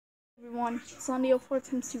Everyone, it's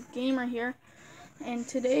Leo4Tim2 Gamer here, and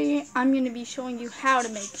today I'm going to be showing you how to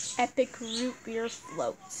make epic root beer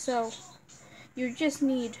float. So, you just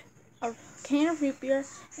need a can of root beer,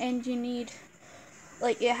 and you need,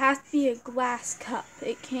 it has to be a glass cup.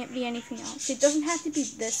 It can't be anything else. It doesn't have to be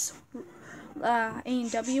this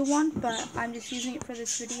A&W one, but I'm just using it for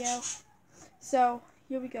this video. So,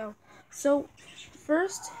 here we go. So,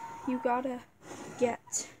 first, you gotta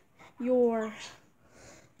get your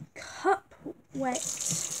cup wet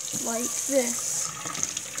like this,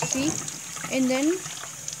 see? And then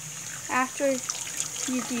after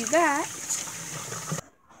you do that,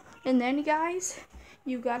 and then guys,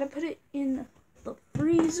 you gotta put it in the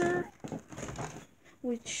freezer,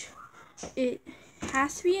 which it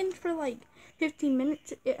has to be in for like 15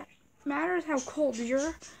 minutes. It matters how cold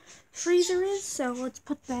your freezer is, so let's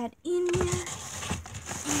put that in here,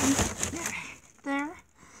 and there.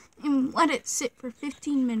 And let it sit for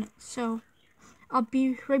 15 minutes. So I'll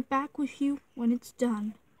be right back with you when it's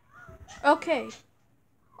done. Okay.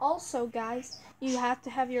 Also, guys, you have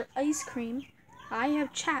to have your ice cream. I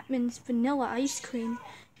have Chapman's vanilla ice cream.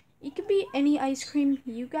 It could be any ice cream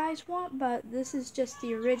you guys want, but this is just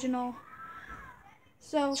the original.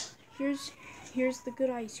 So here's the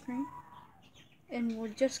good ice cream. And we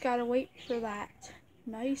just gotta wait for that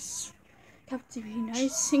nice cup to be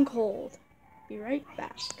nice and cold. Be right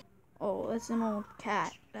back. Oh, that's an old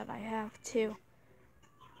cat that I have too.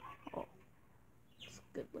 Oh, it's a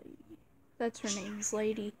good lady. That's her name's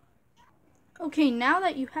Lady. Okay, now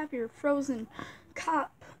that you have your frozen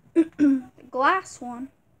cup, the glass one,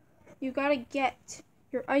 you gotta get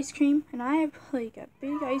your ice cream. And I have like a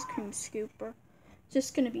big ice cream scooper. It's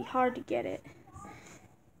just gonna be hard to get it.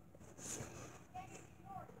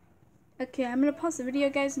 Okay, I'm gonna pause the video,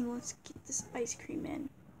 guys, and let's get this ice cream in.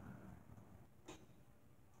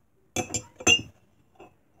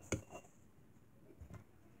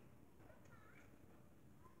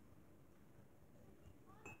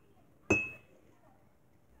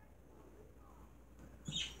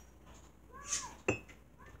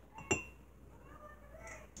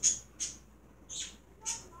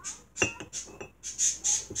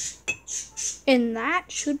 And that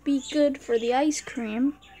should be good for the ice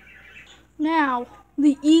cream. Now,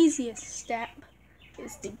 the easiest step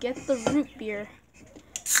is to get the root beer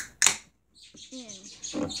in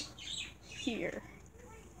here.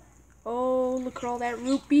 Oh, look at all that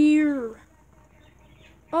root beer.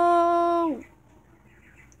 Oh,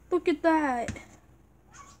 look at that.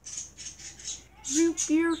 Root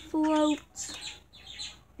beer floats.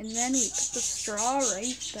 And then we put the straw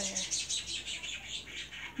right there.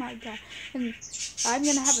 My God. And I'm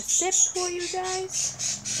going to have a sip for you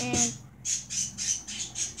guys. And,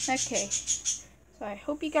 okay. So I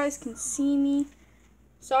hope you guys can see me.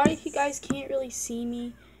 Sorry if you guys can't really see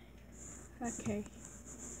me. Okay.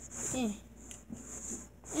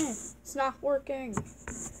 It's not working.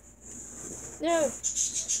 No.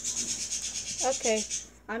 Okay.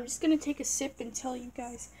 I'm just going to take a sip and tell you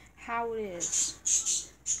guys how it is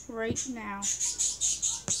right now.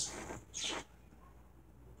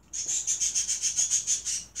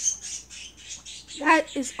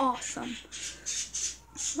 That is awesome.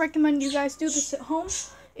 Recommend you guys do this at home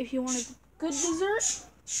if you want a good dessert.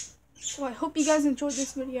 So I hope you guys enjoyed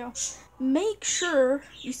this video. Make sure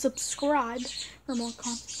you subscribe for more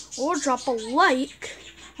content or drop a like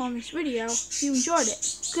on this video if you enjoyed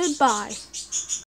it. Goodbye.